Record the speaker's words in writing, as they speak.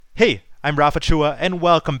Hey, I'm Rafa Chua, and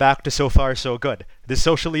welcome back to So Far So Good, the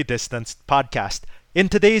socially distanced podcast. In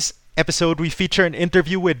today's episode, we feature an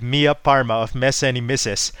interview with Mia Parma of Mesa ni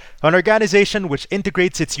Mrs., an organization which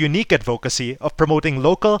integrates its unique advocacy of promoting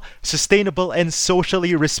local, sustainable, and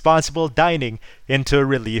socially responsible dining into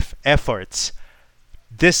relief efforts.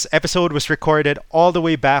 This episode was recorded all the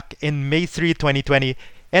way back in May 3, 2020,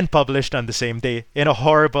 and published on the same day in a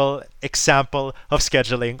horrible example of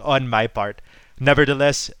scheduling on my part.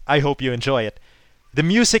 Nevertheless, I hope you enjoy it. The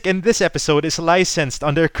music in this episode is licensed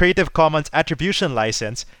under Creative Commons Attribution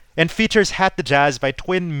License and features Hat the Jazz by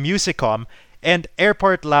Twin Musicom and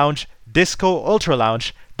Airport Lounge Disco Ultra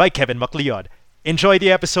Lounge by Kevin MacLeod. Enjoy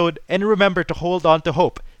the episode and remember to hold on to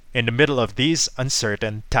hope in the middle of these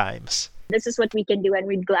uncertain times. This is what we can do, and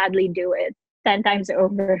we'd gladly do it 10 times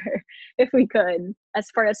over if we could,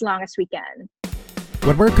 for as long as we can.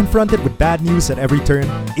 When we're confronted with bad news at every turn,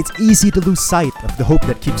 it's easy to lose sight of the hope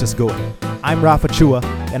that keeps us going. I'm Rafa Chua,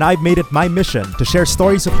 and I've made it my mission to share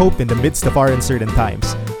stories of hope in the midst of our uncertain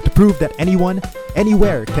times, to prove that anyone,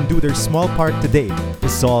 anywhere can do their small part today to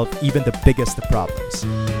solve even the biggest of problems.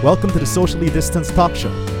 Welcome to the Socially Distanced Talk Show.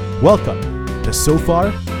 Welcome to So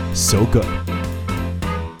Far, So Good.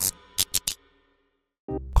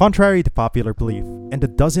 Contrary to popular belief, and the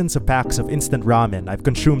dozens of packs of instant ramen I've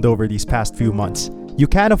consumed over these past few months, you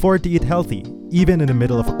can afford to eat healthy, even in the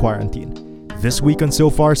middle of a quarantine. This week on So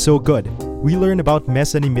Far So Good, we learn about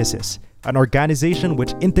Mesa ni Mrs., an organization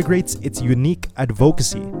which integrates its unique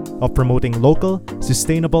advocacy of promoting local,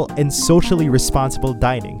 sustainable, and socially responsible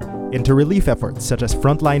dining into relief efforts such as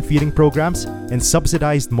frontline feeding programs and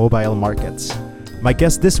subsidized mobile markets. My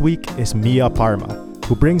guest this week is Mia Parma,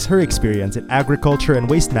 who brings her experience in agriculture and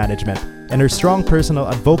waste management and her strong personal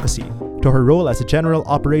advocacy to her role as a general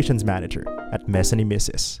operations manager at Mesa ni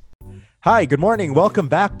Mrs. Hi, good morning. Welcome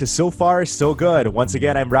back to So Far So Good. Once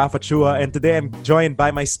again, I'm Rafa Chua, and today I'm joined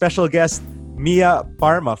by my special guest, Mia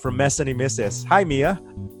Parma from Mesa ni Mrs. Hi, Mia.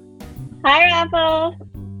 Hi, Rafa.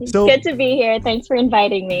 It's good to be here. Thanks for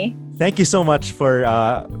inviting me. Thank you so much for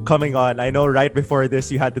coming on. I know right before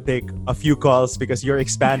this, you had to take a few calls because you're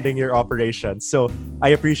expanding your operations. So I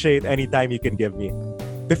appreciate any time you can give me.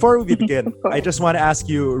 Before we begin, I just want to ask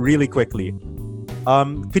you really quickly.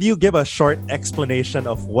 Could you give a short explanation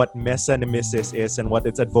of what Mesa ni Mrs. is and what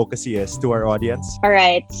its advocacy is to our audience? All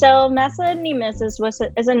right. So Mesa ni Mrs.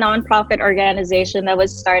 is a nonprofit organization that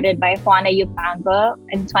was started by Juana Yupango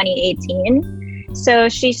in 2018. So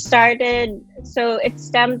it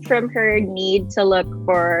stemmed from her need to look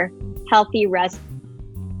for healthy recipes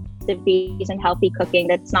and healthy cooking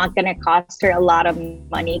that's not going to cost her a lot of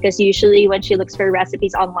money, because usually when she looks for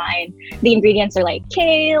recipes online, the ingredients are like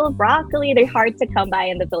kale, broccoli. They're hard to come by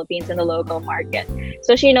in the Philippines in the local market.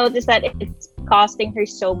 So she noticed that it's costing her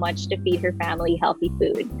so much to feed her family healthy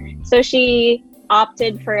food. So she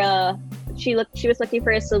opted for she was looking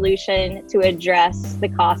for a solution to address the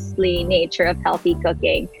costly nature of healthy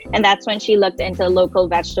cooking. And that's when she looked into local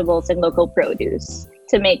vegetables and local produce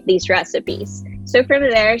to make these recipes. So from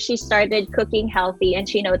there, she started cooking healthy, and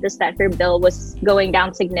she noticed that her bill was going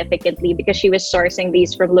down significantly because she was sourcing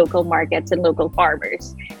these from local markets and local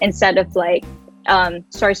farmers instead of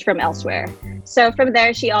sourced from elsewhere. So from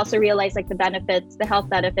there, she also realized the health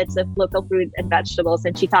benefits of local fruit and vegetables.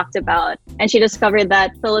 And she discovered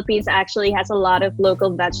that Philippines actually has a lot of local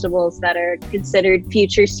vegetables that are considered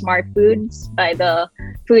future smart foods by the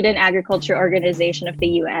Food and Agriculture Organization of the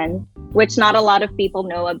UN, which not a lot of people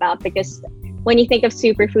know about, because when you think of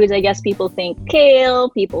superfoods, I guess people think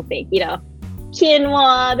kale, people think,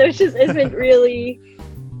 quinoa, which just isn't really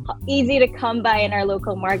easy to come by in our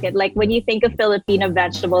local market. Like when you think of Filipino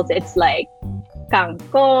vegetables, it's like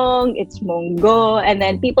kangkong, it's munggo, and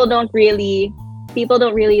then people don't really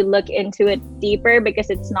look into it deeper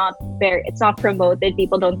because it's not promoted.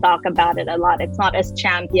 People don't talk about it a lot. It's not as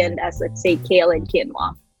championed as, let's say, kale and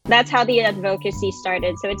quinoa. That's how the advocacy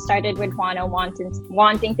started. So it started with Juana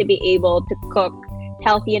wanting to be able to cook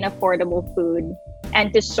healthy and affordable food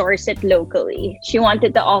and to source it locally. She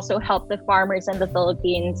wanted to also help the farmers in the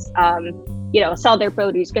Philippines, sell their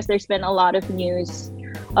produce, because there's been a lot of news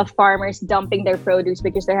of farmers dumping their produce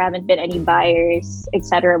because there haven't been any buyers,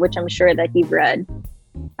 etc., which I'm sure that you've read.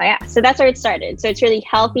 So that's where it started. So it's really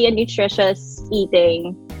healthy and nutritious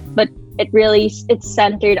eating, but it's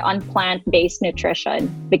centered on plant-based nutrition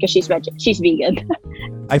because she's vegan.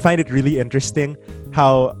 I find it really interesting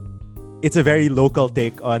how it's a very local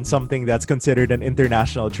take on something that's considered an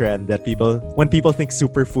international trend, that when people think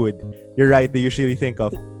superfood, you're right, they usually think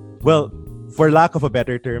of, for lack of a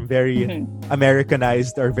better term, very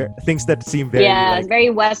Americanized, or things that seem very like, very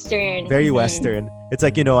Western. very Western. It's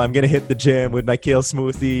like, I'm gonna hit the gym with my kale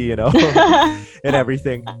smoothie, and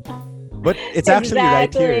everything. But it's actually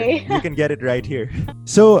right here. You can get it right here.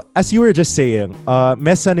 So, as you were just saying,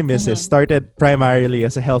 Mesa ni Mrs. started primarily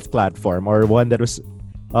as a health platform, or one that was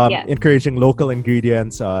encouraging local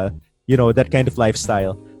ingredients, that kind of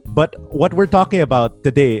lifestyle. But what we're talking about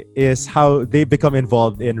today is how they become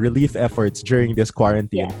involved in relief efforts during this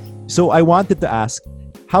quarantine. So I wanted to ask,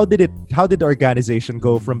 how did the organization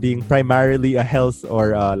go from being primarily a health,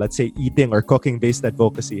 or let's say eating or cooking based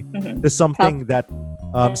advocacy, to something that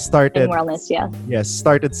started wellness,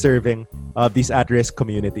 started serving these at-risk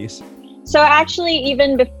communities? So actually,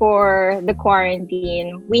 even before the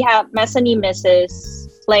quarantine, we have Mesa ni Mrs.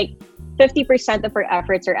 Like 50% of our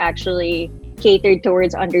efforts are actually catered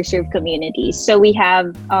towards underserved communities. So we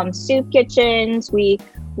have soup kitchens. We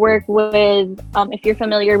work with, if you're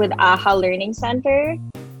familiar with AHA Learning Center,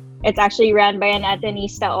 it's actually run by an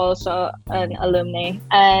Atenista, also an alumni.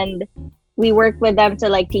 And we work with them to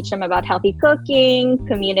like teach them about healthy cooking,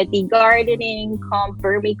 community gardening,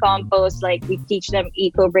 vermicompost. Like we teach them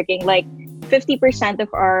eco-bricking. Like 50% of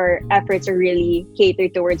our efforts are really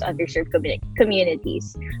catered towards underserved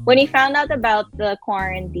communities. When we found out about the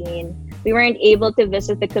quarantine, we weren't able to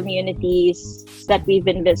visit the communities that we've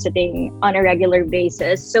been visiting on a regular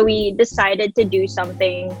basis. So we decided to do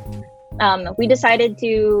something. We decided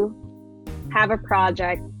to have a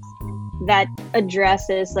project that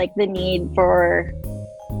addresses like the need for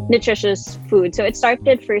nutritious food. So it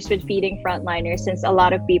started first with feeding frontliners, since a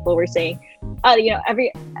lot of people were saying,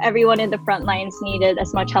 everyone in the front lines needed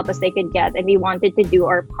as much help as they could get, and we wanted to do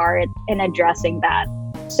our part in addressing that.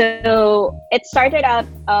 So it started out,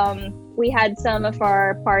 we had some of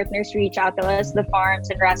our partners reach out to us, the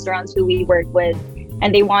farms and restaurants who we work with,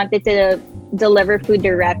 and they wanted to deliver food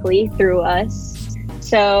directly through us.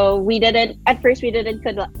 So at first we didn't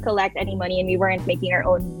collect any money, and we weren't making our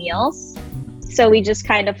own meals. So we just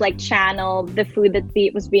kind of like channeled the food that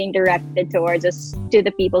was being directed towards us to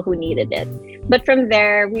the people who needed it. But from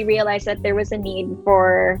there, we realized that there was a need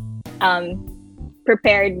for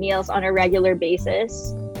prepared meals on a regular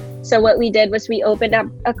basis. So what we did was we opened up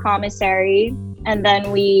a commissary, and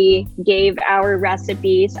then we gave our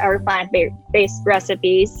recipes, our plant-based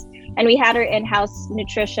recipes, and we had our in-house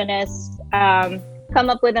nutritionist come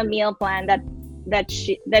up with a meal plan that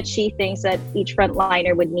she thinks that each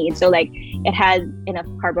frontliner would need. So like it had enough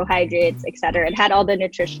carbohydrates, etc. It had all the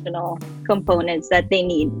nutritional components that they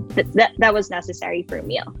need, that was necessary for a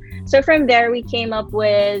meal. So from there, we came up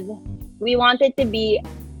with, we wanted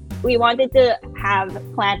to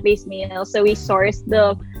have plant-based meals. So we sourced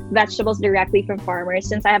the vegetables directly from farmers.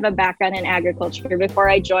 Since I have a background in agriculture, before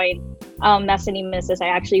I joined Mesa ni Mrs., I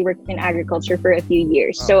actually worked in agriculture for a few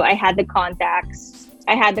years. So I had the contacts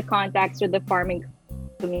with the farming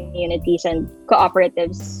communities and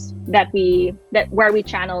cooperatives where we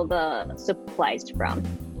channel the supplies from.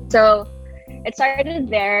 So it started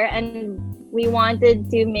there, and we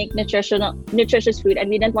wanted to make nutritious food, and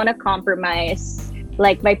we didn't want to compromise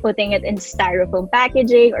like by putting it in styrofoam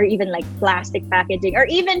packaging, or even like plastic packaging, or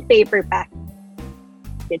even paper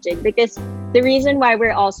packaging. Because the reason why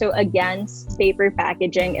we're also against paper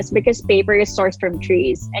packaging is because paper is sourced from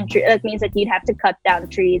trees, and that means that you'd have to cut down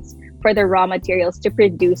trees for the raw materials to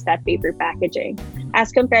produce that paper packaging.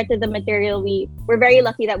 As compared to the material, we're very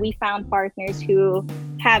lucky that we found partners who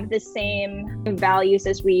have the same values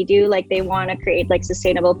as we do. Like they want to create like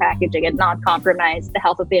sustainable packaging and not compromise the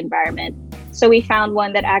health of the environment. So we found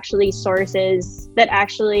one that actually sources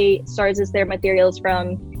their materials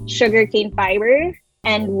from sugarcane fiber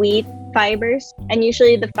and wheat fibers. And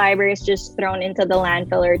usually the fiber is just thrown into the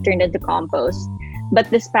landfill or turned into compost. But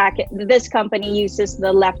this company uses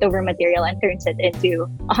the leftover material and turns it into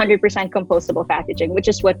 100% compostable packaging, which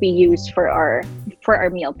is what we use for our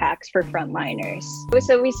meal packs for frontliners.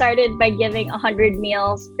 So we started by giving 100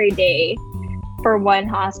 meals per day for one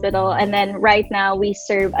hospital, and then right now we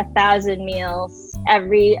serve 1,000 meals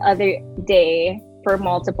every other day for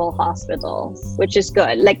multiple hospitals, which is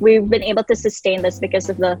good. Like we've been able to sustain this because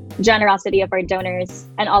of the generosity of our donors,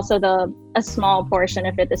 and also a small portion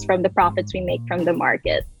of it is from the profits we make from the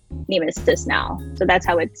market. Nemesis now. So that's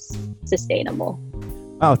how it's sustainable.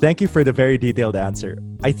 Oh, thank you for the very detailed answer.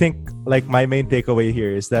 I think like my main takeaway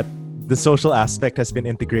here is that the social aspect has been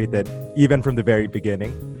integrated even from the very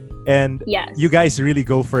beginning. And yes, you guys really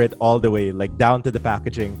go for it all the way, like down to the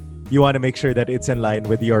packaging. You want to make sure that it's in line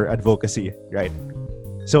with your advocacy, right?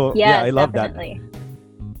 So yes, yeah, I love definitely. that.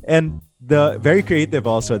 And the very creative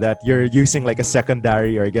also that you're using like a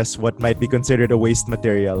secondary, or I guess what might be considered a waste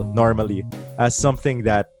material normally, as something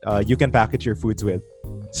that you can package your foods with.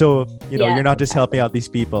 So, Yeah, you're not just helping exactly. out these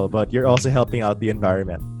people, but you're also helping out the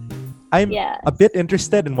environment. I'm a Yes. bit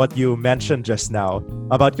interested in what you mentioned just now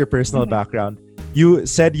about your personal Mhm. background. You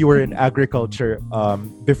said you were in agriculture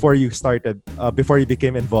before you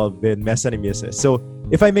became involved in Mesa ni Mises. So,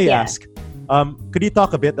 if I may Yeah. ask, could you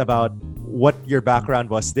talk a bit about what your background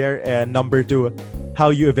was there, and number two,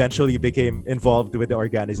 how you eventually became involved with the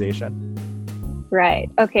organization? Right.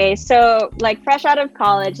 Okay. So, like, fresh out of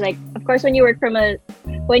college, like, of course, when you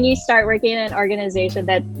start working in an organization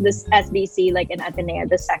that this SBC, like an Ateneo,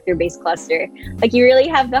 the sector-based cluster, like, you really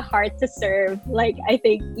have the heart to serve, like, I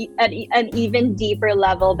think at an even deeper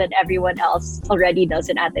level than everyone else already does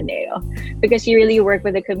in Ateneo, because you really work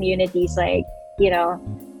with the communities, like,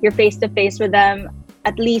 you're face to face with them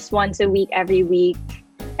at least once a week, every week,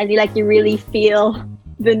 and you really feel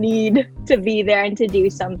the need to be there and to do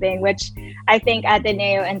something, which I think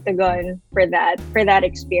Ateneo and Tugon for that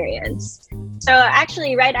experience. So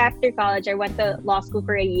actually, right after college, I went to law school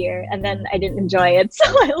for a year, and then I didn't enjoy it, so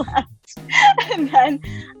I left. And then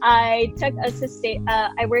I took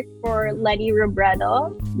I worked for Lenny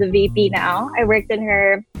Robredo, the VP now. I worked in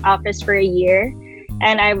her office for a year,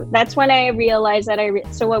 and that's when I realized that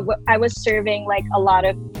I was serving like a lot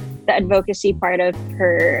of the advocacy part of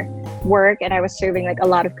her work, and I was serving like a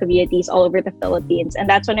lot of communities all over the Philippines, and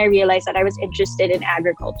that's when I realized that I was interested in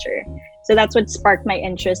agriculture. So that's what sparked my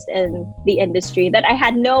interest in the industry that I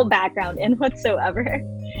had no background in whatsoever.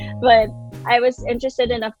 But I was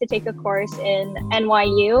interested enough to take a course in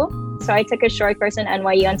NYU. So I took a short course in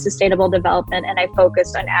NYU on sustainable development, and I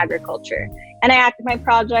focused on agriculture. And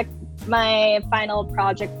my final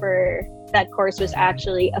project for that course was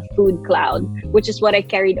actually a food cloud, which is what I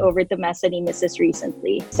carried over to Mesa ni Mrs.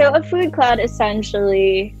 recently. So a food cloud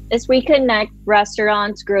essentially is we connect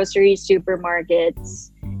restaurants, groceries,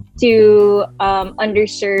 supermarkets to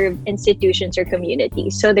underserved institutions or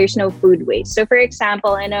communities. So there's no food waste. So for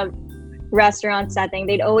example, in a restaurant setting,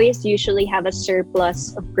 they'd always usually have a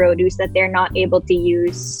surplus of produce that they're not able to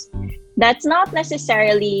use. That's not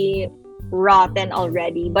necessarily rotten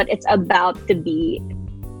already, but it's about to be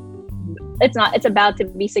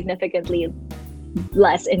significantly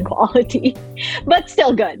less in quality, but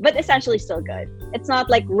still good, but essentially still good. It's not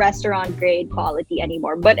like restaurant grade quality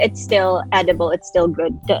anymore, but it's still edible, it's still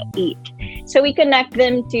good to eat. So we'd be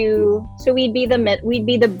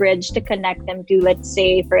the bridge to connect them to, let's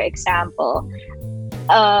say, for example,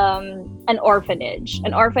 an orphanage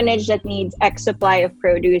that needs X supply of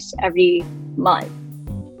produce every month.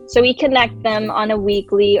 So we connect them on a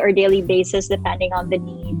weekly or daily basis depending on the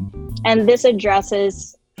need. And this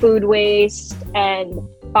addresses food waste and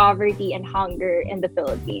poverty and hunger in the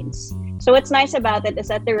Philippines. So what's nice about it is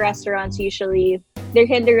that the restaurants, usually their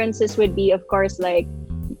hindrances would be, of course, like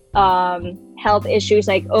health issues,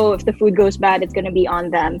 like, oh, if the food goes bad, it's going to be on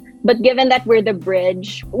them. But given that we're the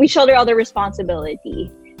bridge, we shoulder all the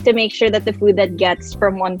responsibility to make sure that the food that gets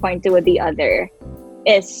from one point to the other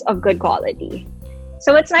is of good quality.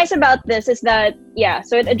 So what's nice about this is that,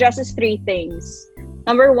 so it addresses three things.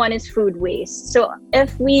 Number one is food waste. So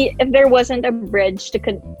if there wasn't a bridge to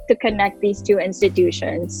connect these two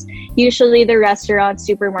institutions, usually the restaurants,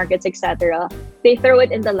 supermarkets, etc., they throw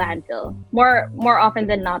it in the landfill. More often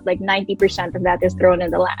than not, like 90% of that is thrown in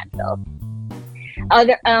the landfill.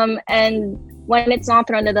 And when it's not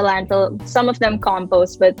thrown in the landfill, some of them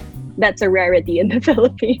compost, but that's a rarity in the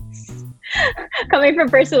Philippines. Coming from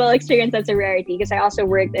personal experience, that's a rarity, because I also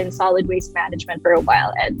worked in solid waste management for a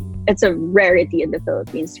while, and it's a rarity in the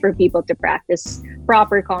Philippines for people to practice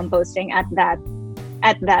proper composting at that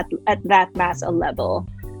mass level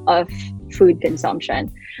of food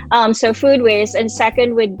consumption. So food waste, and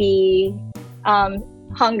second would be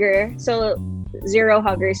hunger. So zero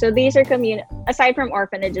hunger. So these are aside from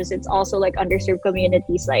orphanages, it's also like underserved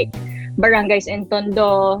communities, like barangays in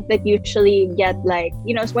Tondo, that usually get like,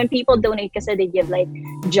 when people donate, kasi they give like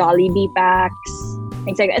Jollibee packs,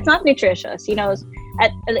 things like that. It's not nutritious,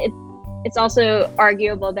 it's also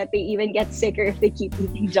arguable that they even get sicker if they keep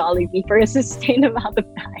eating Jollibee for a sustained amount of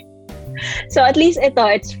time. So at least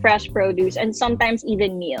it's fresh produce, and sometimes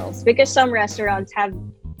even meals, because some restaurants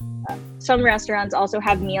also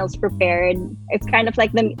have meals prepared. It's kind of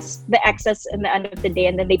like the excess in the end of the day,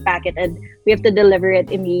 and then they pack it, and we have to deliver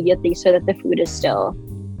it immediately so that the food is still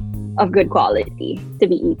of good quality to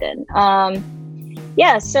be eaten.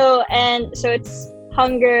 So it's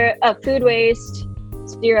hunger, food waste,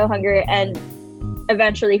 zero hunger, and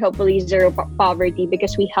eventually, hopefully, zero poverty,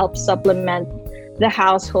 because we help supplement the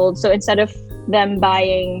household. So instead of them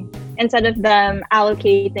buying instead of them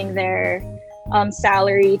allocating their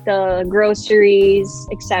salary to groceries,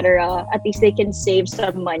 etc., at least they can save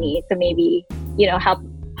some money to maybe,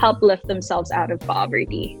 help lift themselves out of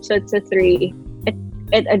poverty. So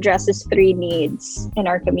it addresses three needs in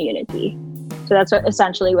our community. So that's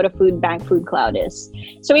essentially what a food bank, Food Cloud is.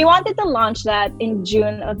 So we wanted to launch that in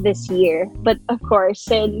June of this year. But of course,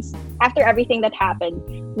 since after everything that happened,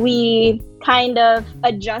 we kind of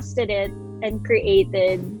adjusted it and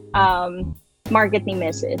created Market ni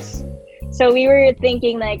Mrs. So we were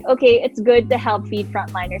thinking like, okay, it's good to help feed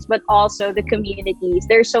frontliners, but also the communities.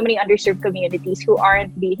 There's so many underserved communities who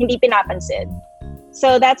hindi pinapansin.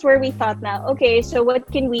 So that's where we thought now, okay, so what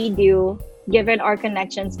can we do given our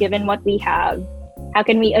connections, given what we have? How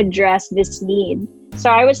can we address this need? So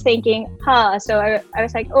I was thinking, so I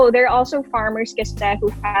was like, there are also farmers kasi who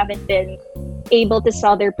haven't been able to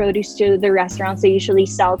sell their produce to the restaurants they usually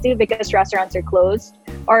sell to because restaurants are closed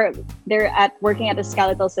or they're working at a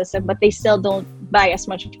skeletal system, but they still don't buy as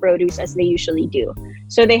much produce as they usually do.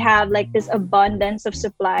 So they have like this abundance of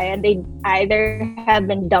supply and they either have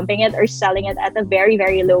been dumping it or selling it at a very,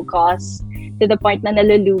 very low cost to the point na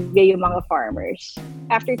nalulugi yung mga farmers.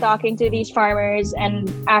 After talking to these farmers and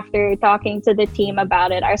after talking to the team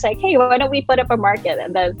about it, I was like, hey, why don't we put up a market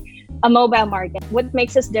and then a mobile market? What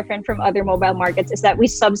makes us different from other mobile markets is that we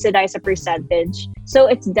subsidize a percentage. So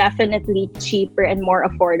it's definitely cheaper and more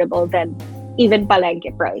affordable than even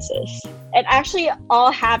palengke prices. It actually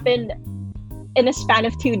all happened in a span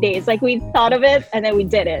of 2 days. Like we thought of it and then we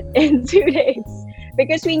did it in 2 days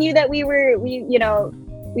because we knew that we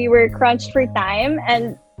were crunched for time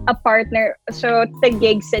and a partner. So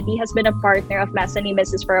Taguig City has been a partner of Mesa ni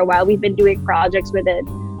Mrs. for a while. We've been doing projects with it,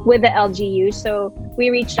 with the LGU. So we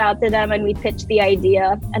reached out to them and we pitched the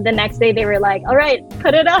idea. And the next day they were like, all right,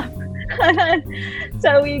 put it up.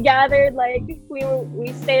 So we gathered, like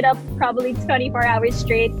we stayed up probably 24 hours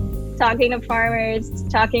straight talking to farmers,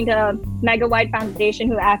 talking to Mega White Foundation,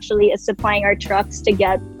 who actually is supplying our trucks to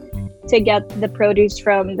get the produce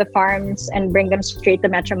from the farms and bring them straight to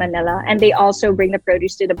Metro Manila. And they also bring the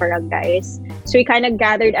produce to the barangays. So we kind of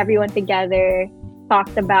gathered everyone together,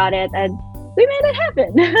 talked about it, and we made it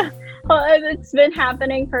happen. Well, it's been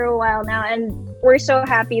happening for a while now, and we're so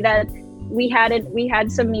happy that we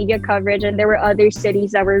had some media coverage and there were other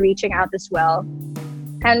cities that were reaching out as well.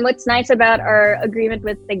 And what's nice about our agreement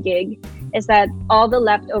with Taguig is that all the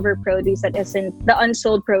leftover produce that isn't the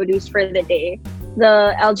unsold produce for the day,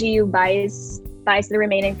 the LGU buys the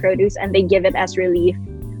remaining produce and they give it as relief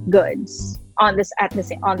goods on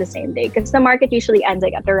the same day, because the market usually ends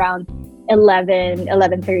like at around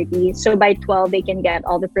 11:30. So by 12 they can get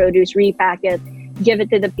all the produce, repack it, give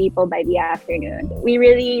it to the people by the afternoon. We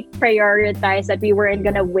really prioritized that we weren't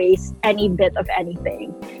gonna waste any bit of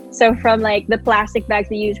anything. So from like the plastic bags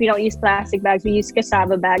we don't use plastic bags, we use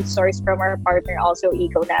cassava bags sourced from our partner, also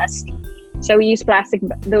EcoNest. So we use plastic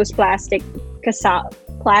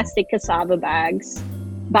cassava bags,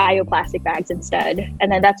 bioplastic bags instead.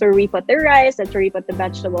 And then that's where we put the rice, that's where we put the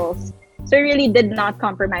vegetables. So we really did not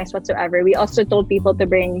compromise whatsoever. We also told people to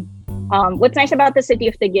bring, what's nice about the city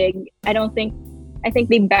of Taguig, I think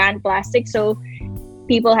they banned plastic. So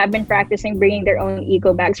people have been practicing bringing their own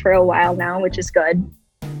eco bags for a while now, which is good.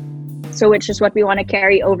 So which is what we want to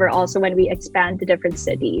carry over also when we expand to different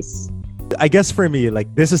cities. I guess for me,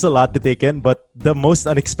 like, this is a lot to take in, but the most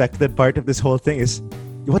unexpected part of this whole thing is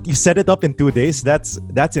what you set it up in 2 days. That's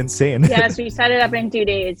insane. Yes, we set it up in 2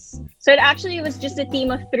 days. So it was just a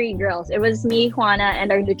team of 3 girls. It was me, Juana,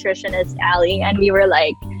 and our nutritionist Ali, and we were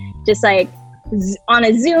just on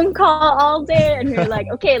a Zoom call all day, and we were like,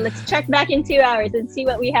 okay, let's check back in 2 hours and see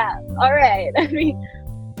what we have. All right.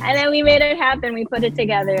 And then we made it happen. We put it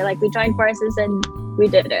together. Like, we joined forces and we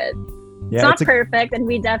did it. Yeah, it's not perfect, and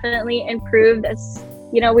we definitely improved as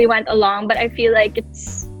we went along, but I feel like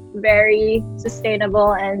it's very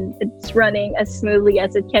sustainable and it's running as smoothly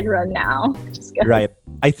as it can run now. Right.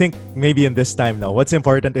 I think maybe in this time now, what's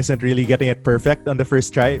important isn't really getting it perfect on the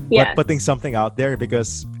first try, but putting something out there,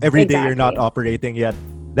 because every day you're not operating yet.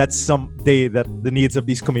 That's some day that the needs of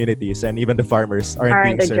these communities and even the farmers aren't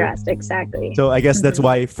being addressed. served. Exactly. So I guess that's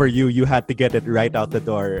why for you had to get it right out the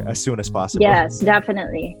door as soon as possible. Yes,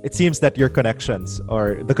 definitely. It seems that your connections,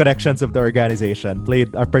 or the connections of the organization, played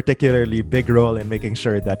a particularly big role in making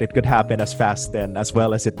sure that it could happen as fast and as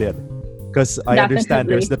well as it did. Because I understand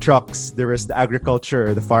there's the trucks, there was the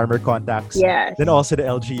agriculture, the farmer contacts, then also the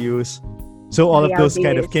LGUs. So all of those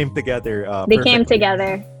kind of came together. They came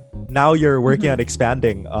together. Now you're working on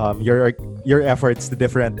expanding your efforts to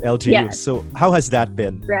different LGUs. Yes. So how has that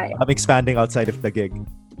been? Right. Expanding outside of Taguig.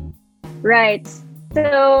 Right.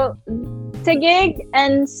 So Taguig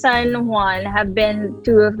and San Juan have been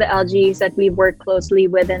two of the LGs that we've worked closely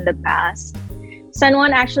with in the past. San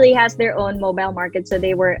Juan actually has their own mobile market, so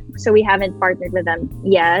we haven't partnered with them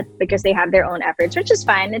yet because they have their own efforts, which is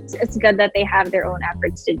fine. It's good that they have their own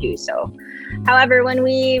efforts to do so. However,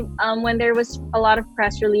 when there was a lot of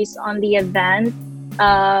press release on the event,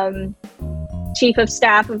 Chief of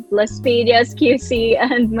Staff of Las Piñas, QC,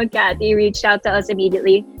 and Makati reached out to us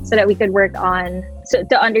immediately so that we could work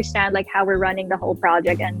to understand like how we're running the whole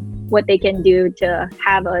project and what they can do to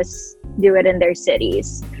have us do it in their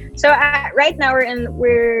cities. So right now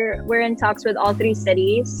we're in talks with all three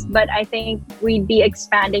cities, but I think we'd be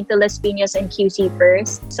expanding to Las Piñas and QC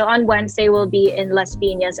first. So on Wednesday we'll be in Las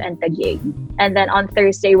Piñas and Taguig, and then on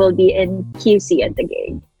Thursday we'll be in QC and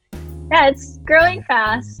Taguig. Yeah, it's growing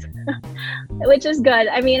fast, which is good.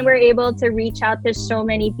 I mean, we're able to reach out to so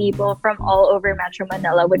many people from all over Metro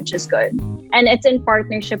Manila, which is good. And it's in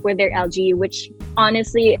partnership with their LG, which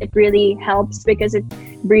honestly, it really helps because it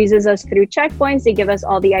breezes us through checkpoints. They give us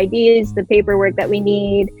all the ideas, the paperwork that we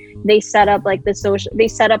need. They set up they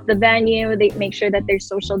set up the venue. They make sure that there's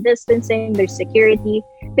social distancing, there's security.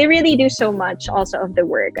 They really do so much also of the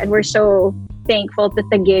work. And we're so thankful to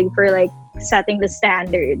Taguig for like setting the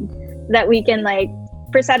standard that we can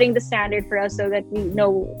for setting the standard for us so that we know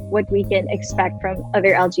what we can expect from other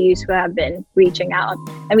LGUs who have been reaching out.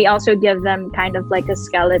 And we also give them kind of like a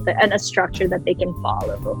skeleton and a structure that they can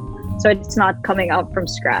follow. So it's not coming out from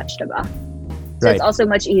scratch, diba? So Right. It's also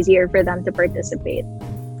much easier for them to participate.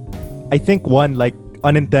 I think one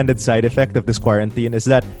unintended side effect of this quarantine is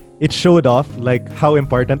that it showed off how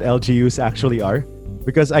important LGUs actually are.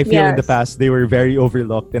 Because I feel in the Yes. past they were very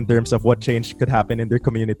overlooked in terms of what change could happen in their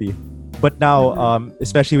community. But now,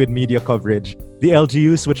 especially with media coverage, the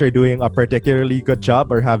LGUs which are doing a particularly good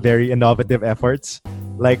job or have very innovative efforts,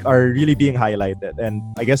 are really being highlighted. And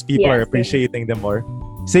I guess people are Yes, appreciating them more.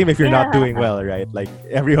 Same if you're not Yeah. doing well, right?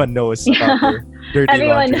 Everyone knows about your dirty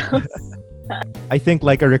Everyone laundry. knows. I think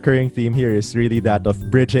a recurring theme here is really that of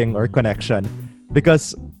bridging or connection.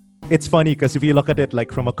 Because it's funny because if you look at it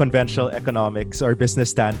from a conventional economics or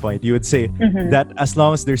business standpoint, you would say that as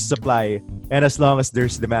long as there's supply and as long as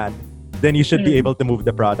there's demand, then you should be able to move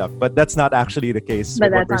the product. But that's not actually the case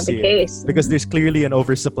But with what that's we're not the seeing. case. Because there's clearly an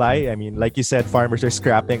oversupply. I mean, like you said, farmers are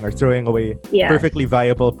scrapping or throwing away Yes. perfectly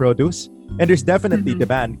viable produce. And there's definitely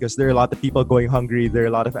demand because there are a lot of people going hungry. There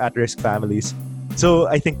are a lot of at-risk families. So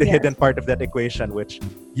I think the Yes. hidden part of that equation, which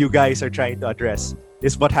you guys are trying to address,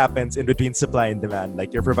 is what happens in between supply and demand.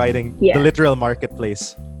 You're providing Yeah. the literal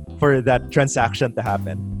marketplace for that transaction to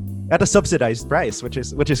happen at a subsidized price, which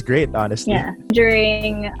is great, honestly. Yeah.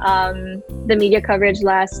 During the media coverage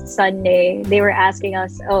last Sunday, they were asking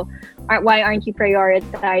us, why aren't you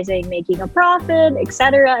prioritizing making a profit,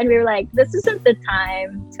 etc.? And we were like, this isn't the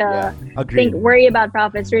time to Agreed. worry about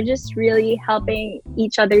profits. We're just really helping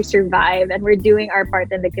each other survive, and we're doing our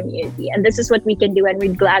part in the community. And this is what we can do, and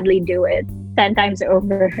we'd gladly do it 10 times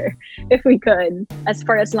over if we could,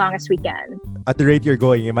 for as long as we can. At the rate you're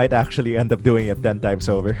going, you might actually end up doing it 10 times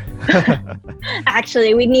over.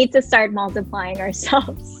 Actually, we need to start multiplying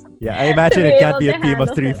ourselves. Yeah, I imagine To be it can't able be a to team of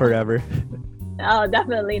handle 3 it. forever. Oh,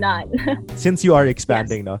 definitely not. Since you are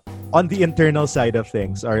expanding, no, on the internal side of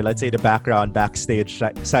things, or let's say the backstage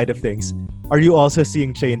side of things, are you also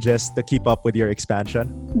seeing changes to keep up with your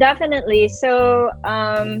expansion? Definitely. So,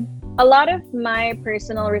 a lot of my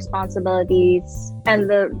personal responsibilities and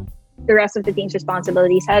the rest of the team's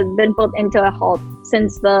responsibilities have been put into a halt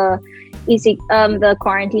since the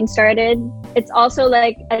quarantine started. It's also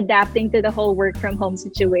adapting to the whole work from home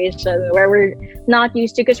situation where we're not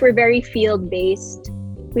used to, because we're very field based.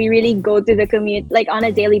 We really go to the commute on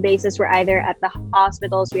a daily basis. We're either at the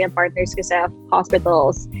hospitals, we have partners because of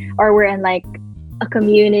hospitals, or we're in a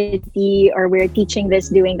community, or we're teaching this,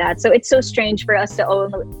 doing that. So it's so strange for us to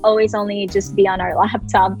always only just be on our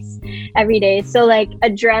laptops every day. So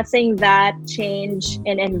addressing that change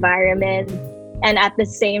in environment, and at the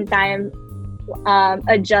same time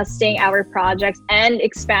adjusting our projects and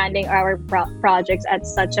expanding our projects at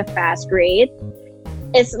such a fast rate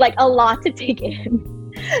is a lot to take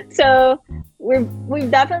in. So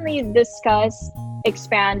we've definitely discussed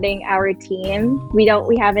expanding our team. We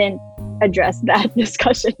haven't addressed that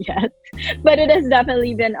discussion yet, but it has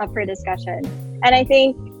definitely been up for discussion. And I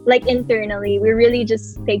think internally, we're really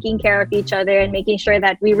just taking care of each other and making sure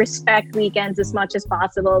that we respect weekends as much as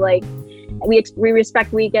possible. We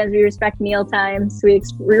respect weekends, we respect meal times, we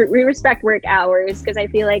respect work hours, because I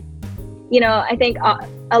feel I think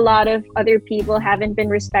a lot of other people haven't been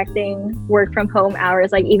respecting work from home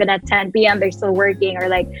hours. Even at 10 p.m. they're still working, or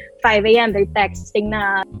 5 a.m. they're texting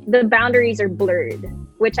na. The boundaries are blurred.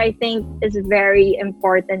 which I think is very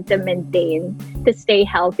important to maintain, to stay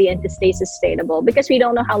healthy and to stay sustainable, because we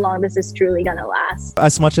don't know how long this is truly gonna last.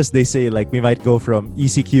 As much as they say, like, we might go from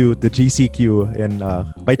ECQ to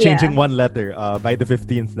GCQ by changing one letter by the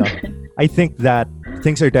 15th now. I think that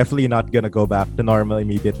things are definitely not going to go back to normal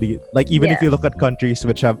immediately. Like, even if you look at countries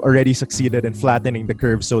which have already succeeded in flattening the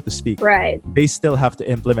curve, so to speak, right, they still have to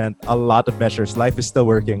implement a lot of measures. Life is still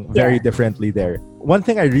working very differently there. One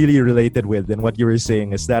thing I really related with in what you were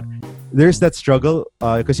saying is that there's that struggle,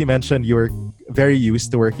 because you mentioned you were very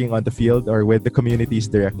used to working on the field or with the communities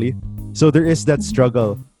directly. So there is that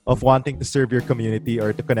struggle of wanting to serve your community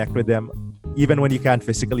or to connect with them, even when you can't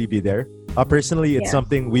physically be there. Personally, it's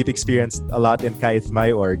something we've experienced a lot in Kaith,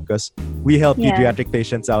 my org, because we help pediatric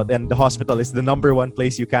patients out, and the hospital is the number one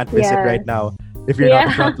place you can't visit right now if you're not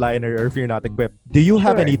a frontliner or if you're not equipped. Do you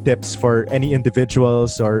have any tips for any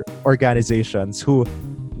individuals or organizations who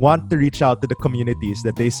want to reach out to the communities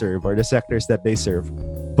that they serve or the sectors that they serve,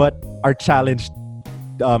 but are challenged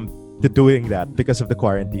to doing that because of the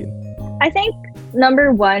quarantine? I think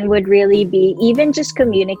number one would really be even just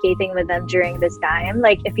communicating with them during this time.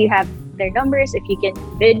 Like, if you have their numbers, if you can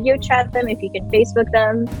video chat them, if you can Facebook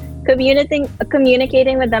them,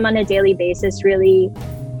 communicating with them on a daily basis really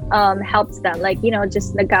helps them. Like,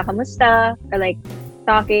 just nagkakamusta or like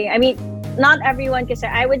talking. I mean, not everyone can say,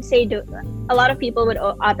 I would say, a lot of people would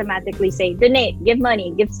automatically say, donate, give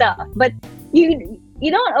money, give stuff. But you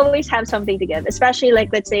don't always have something to give, especially like,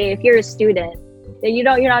 let's say if you're a student, you're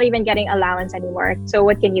not even getting allowance anymore. So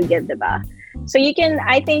what can you give, diba? So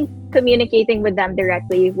I think communicating with them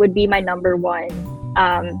directly would be my number one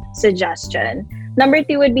suggestion. Number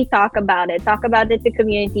two would be talk about it to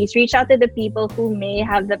communities, reach out to the people who may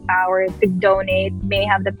have the power to donate, may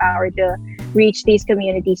have the power to reach these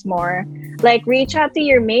communities more. Like, reach out to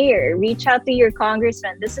your mayor, reach out to your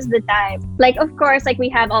congressman. This is the time. Like, of course, like, we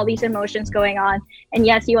have all these emotions going on, and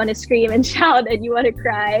yes, you want to scream and shout and you want to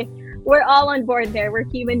cry. We're all on board there. We're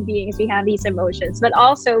human beings. We have these emotions. But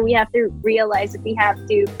also, we have to realize that we have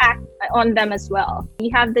to act on them as well. You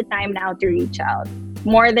have the time now to reach out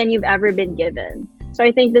more than you've ever been given. So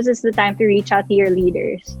I think this is the time to reach out to your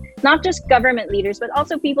leaders. Not just government leaders, but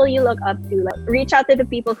also people you look up to. Like, reach out to the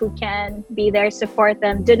people who can be there, support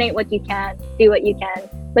them, donate what you can, do what you can.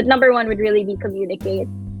 But number one would really be communicate.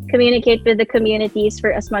 Communicate with the communities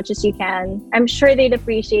for as much as you can. I'm sure they'd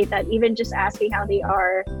appreciate that, even just asking how they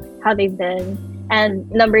are, how they've been. And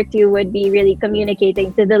number two would be really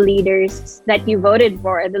communicating to the leaders that you voted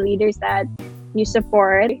for, the leaders that you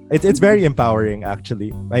support. It's very empowering,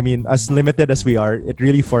 actually. I mean, as limited as we are, it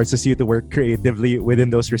really forces you to work creatively within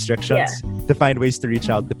those restrictions to find ways to reach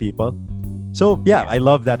out to people. So I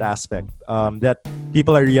love that aspect, that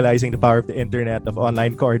people are realizing the power of the internet, of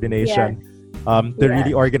online coordination. To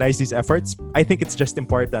really organize these efforts. I think it's just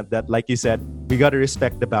important that, like you said, we got to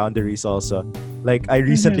respect the boundaries also. Like, I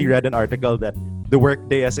recently read an article that the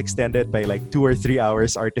workday has extended by like 2 or 3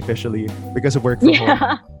 hours artificially because of work from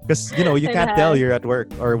home. Because, you can't tell you're at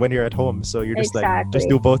work or when you're at home. So you're just like, just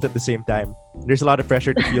do both at the same time. There's a lot of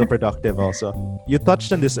pressure to feel productive also. You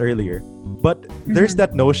touched on this earlier, but there's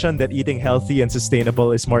that notion that eating healthy and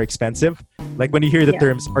sustainable is more expensive. Like, when you hear the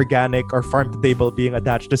terms organic or farm to table being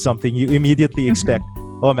attached to something, you immediately expect,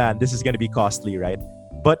 oh man, this is going to be costly, right?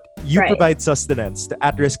 But you provide sustenance to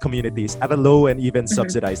at-risk communities at a low and even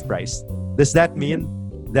subsidized price. Does that mean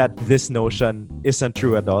that this notion isn't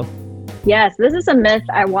true at all? Yes, this is a myth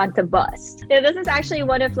I want to bust. This is actually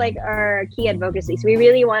one of like our key advocacies. We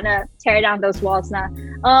really want to tear down those walls now.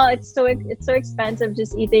 It's so expensive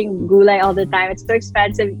just eating gulay all the time. It's so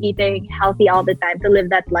expensive eating healthy all the time to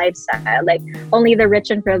live that lifestyle. Like, only the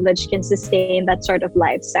rich and privileged can sustain that sort of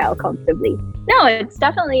lifestyle comfortably. No, it's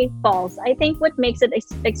definitely false. I think what makes it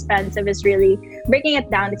expensive is really breaking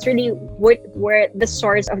it down. It's really where the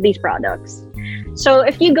source of these products. So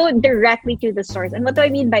if you go directly to the source, and what do I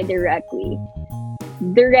mean by directly?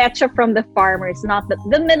 Diretso from the farmers, not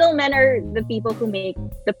the middlemen are the people who make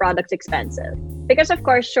the products expensive. Because of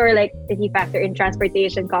course, sure, like if you factor in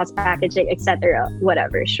transportation costs, packaging, etc.,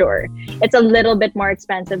 whatever, sure, it's a little bit more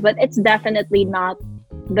expensive, but it's definitely not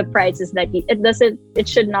the prices that it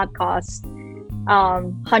should not cost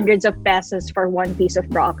hundreds of pesos for one piece of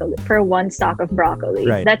broccoli, for one stalk of broccoli.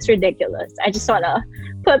 Right. That's ridiculous. I just want to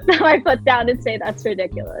put my foot down and say that's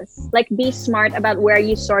ridiculous. Like, be smart about where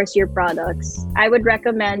you source your products. I would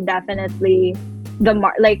recommend definitely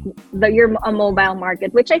your mobile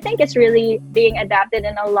market, which I think is really being adapted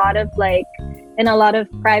in a lot of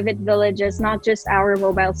private villages, not just our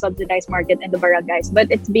mobile subsidized market in the barangays,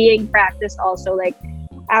 but it's being practiced also like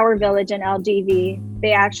our village in LGV.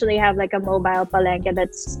 They actually have like a mobile palengke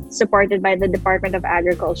that's supported by the Department of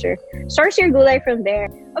Agriculture. Source your gulay from there.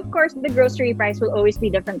 Of course, the grocery price will always be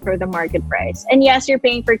different for the market price. And yes, you're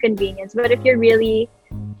paying for convenience, but if you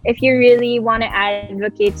really want to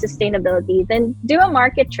advocate sustainability, then do a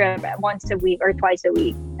market trip once a week or twice a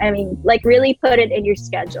week. I mean, like really put it in your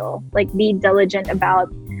schedule. Like be diligent about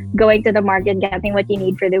going to the market, getting what you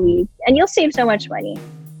need for the week, and you'll save so much money.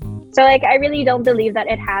 So like, I really don't believe that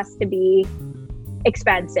it has to be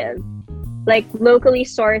expensive. Like locally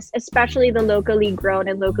sourced, especially the locally grown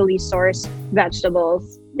and locally sourced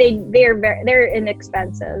vegetables, they're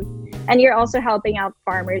inexpensive, and you're also helping out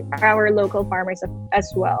our local farmers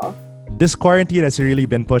as well. This quarantine has really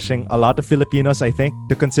been pushing a lot of Filipinos, I think,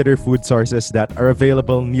 to consider food sources that are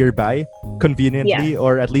available nearby, conveniently,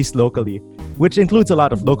 or at least locally, which includes a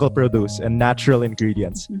lot of local produce and natural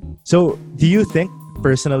ingredients. So, do you think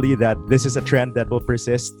personally that this is a trend that will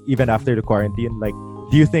persist even after the quarantine? Like,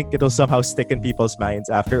 do you think it'll somehow stick in people's minds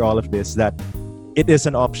after all of this that it is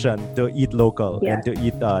an option to eat local and to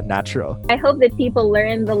eat natural? I hope that people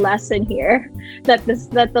learn the lesson here that the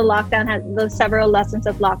lockdown has, the several lessons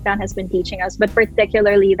that lockdown has been teaching us, but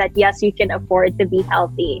particularly that yes, you can afford to be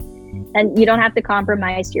healthy and you don't have to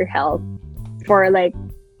compromise your health for like,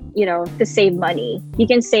 you know, to save money. You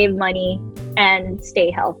can save money and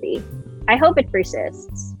stay healthy. I hope it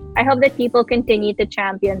persists. I hope that people continue to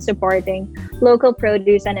champion supporting local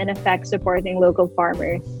produce and in effect supporting local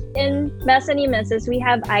farmers. In Mesa ni Mrs., we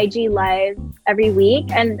have IG Live every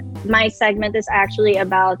week, and my segment is actually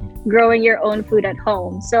about growing your own food at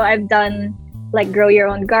home. So I've done like grow your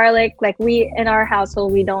own garlic. Like we, in our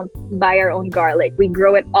household, we don't buy our own garlic. We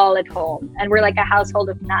grow it all at home, and we're like a household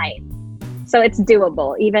of 9. So it's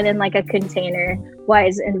doable, even in like a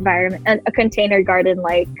container-wise environment, and a container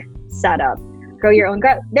garden-like setup. Grow your own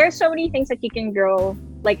garlic. There's so many things that you can grow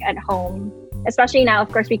like at home. Especially now, of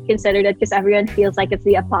course, we considered it because everyone feels like it's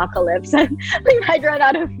the apocalypse and we might run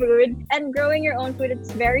out of food. And growing your own food,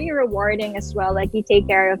 it's very rewarding as well. Like you take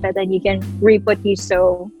care of it and you can reap what you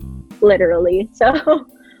sow, literally. So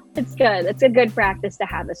it's good. It's a good practice to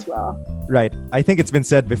have as well. Right. I think it's been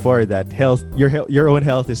said before that your own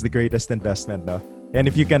health is the greatest investment, no? And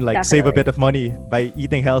if you can like save a bit of money by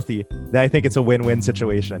eating healthy, then I think it's a win-win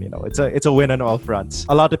situation. You know, it's a win on all fronts.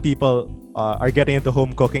 A lot of people are getting into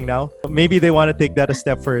home cooking now. Maybe they want to take that a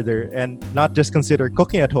step further and not just consider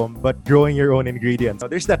cooking at home, but growing your own ingredients. So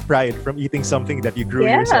there's that pride from eating something that you grew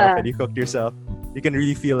yourself and you cooked yourself. You can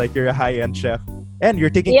really feel like you're a high-end chef and you're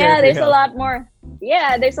taking care of your health.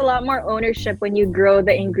 There's a lot more ownership when you grow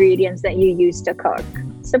the ingredients that you use to cook.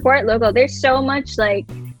 Support local. There's so much like,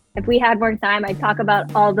 if we had more time, I'd talk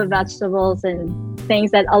about all the vegetables and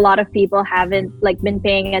things that a lot of people haven't like been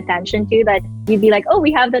paying attention to, that you'd be like, oh,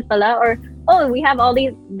 we have that pala, or oh, we have all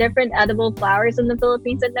these different edible flowers in the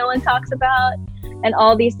Philippines that no one talks about. And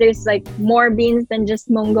all these, there's like more beans than just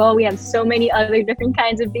mungo. We have so many other different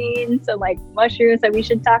kinds of beans, so like mushrooms that we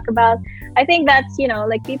should talk about. I think that's, you know,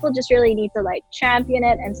 like people just really need to like champion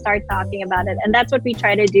it and start talking about it. And that's what we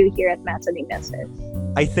try to do here at Mesa ni Mrs.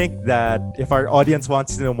 I think that if our audience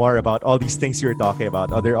wants to know more about all these things you're talking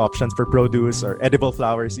about, other options for produce or edible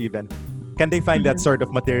flowers even, can they find that sort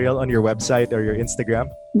of material on your website or your Instagram?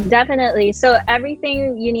 Definitely. So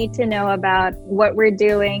everything you need to know about what we're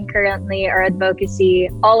doing currently, our advocacy,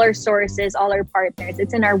 all our sources, all our partners,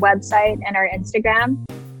 it's in our website and our Instagram.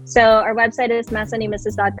 So our website is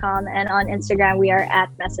mesanimrs.com, and on Instagram we are at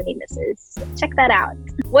mesanimrs. Check that out.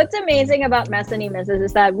 What's amazing about Mesa ni Mrs.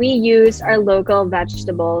 is that we use our local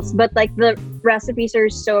vegetables, but like the recipes are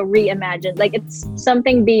so reimagined. Like it's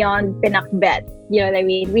something beyond pinakbet. You know what I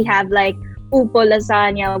mean? We have like upo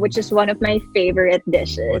lasagna, which is one of my favorite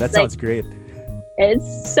dishes. Oh, that sounds great.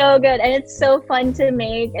 It's so good and it's so fun to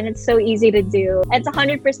make and it's so easy to do. It's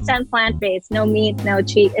 100% plant-based, no meat, no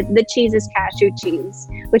cheese. The cheese is cashew cheese,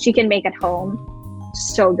 which you can make at home.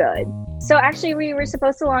 So good. So actually we were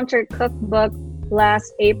supposed to launch our cookbook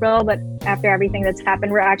last April, but after everything that's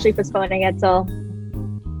happened, we're actually postponing it till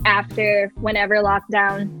after whenever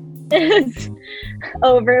lockdown is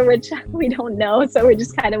over, which we don't know. So we're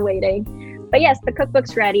just kind of waiting. But yes, the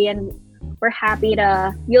cookbook's ready and we're happy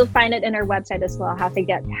to, you'll find it in our website as well, how to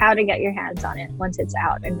get your hands on it once it's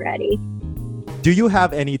out and ready. Do you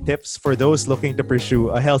have any tips for those looking to pursue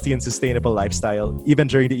a healthy and sustainable lifestyle, even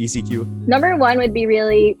during the ECQ? Number one would be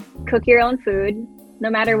really cook your own food, no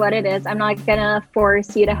matter what it is. I'm not gonna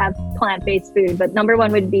force you to have plant-based food, but number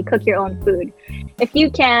one would be cook your own food. If you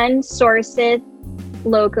can, source it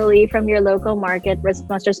locally from your local market as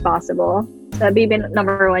much as possible. So that'd be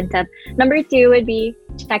number one tip. Number two would be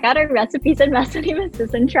check out our recipes at Mesa ni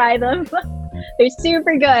Mrs. and try them. They're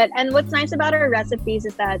super good. And what's nice about our recipes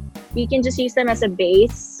is that you can just use them as a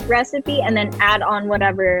base recipe and then add on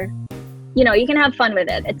whatever, you can have fun with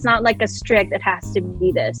it. It's not like a strict, it has to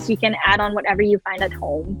be this. You can add on whatever you find at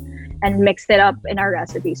home and mix it up in our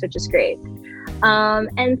recipes, which is great.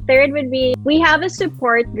 And third would be, we have a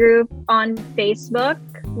support group on Facebook,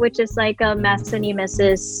 which is like a Mess and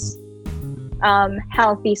Mrs.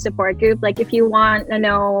 Healthy support group. Like if you want to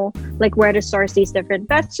know like where to source these different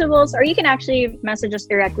vegetables, or you can actually message us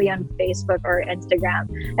directly on Facebook or Instagram,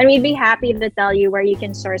 and we'd be happy to tell you where you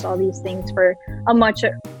can source all these things for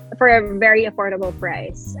a very affordable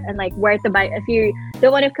price, and like where to buy. If you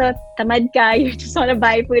don't want to cook, tamad ka, you just want to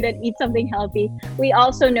buy food and eat something healthy, we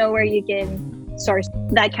also know where you can source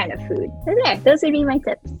that kind of food. So there, those would be my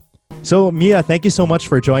tips. So Mia, thank you so much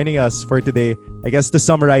for joining us for today. I guess to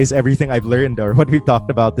summarize everything I've learned or what we've talked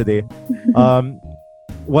about today,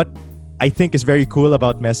 what I think is very cool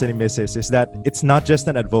about Mess and Mrs. is that it's not just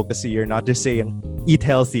an advocacy. You're not just saying eat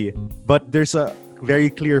healthy, but there's a very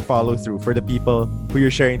clear follow through for the people who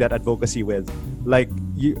you're sharing that advocacy with. Like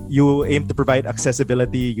you aim to provide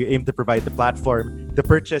accessibility, you aim to provide the platform to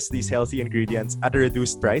purchase these healthy ingredients at a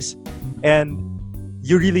reduced price, and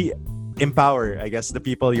you really empower, I guess, the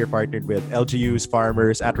people you're partnered with, LGUs,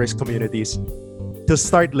 farmers, at-risk communities, to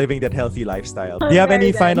start living that healthy lifestyle. Do you have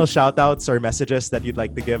any final shout-outs or messages that you'd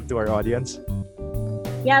like to give to our audience?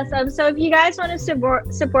 Yes, so if you guys want to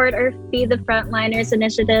support or Feed the Frontliners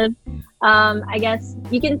initiative, I guess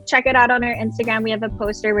you can check it out on our Instagram. We have a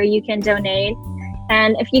poster where you can donate.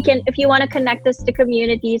 And if you want to connect us to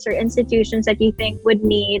communities or institutions that you think would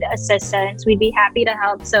need assistance, we'd be happy to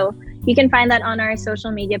help. So you can find that on our social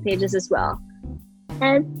media pages as well.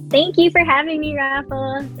 And thank you for having me,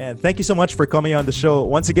 Rafa. And thank you so much for coming on the show.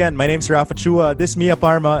 Once again, my name's Rafa Chua, this is Mia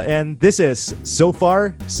Parma, and this is So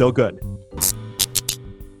Far, So Good.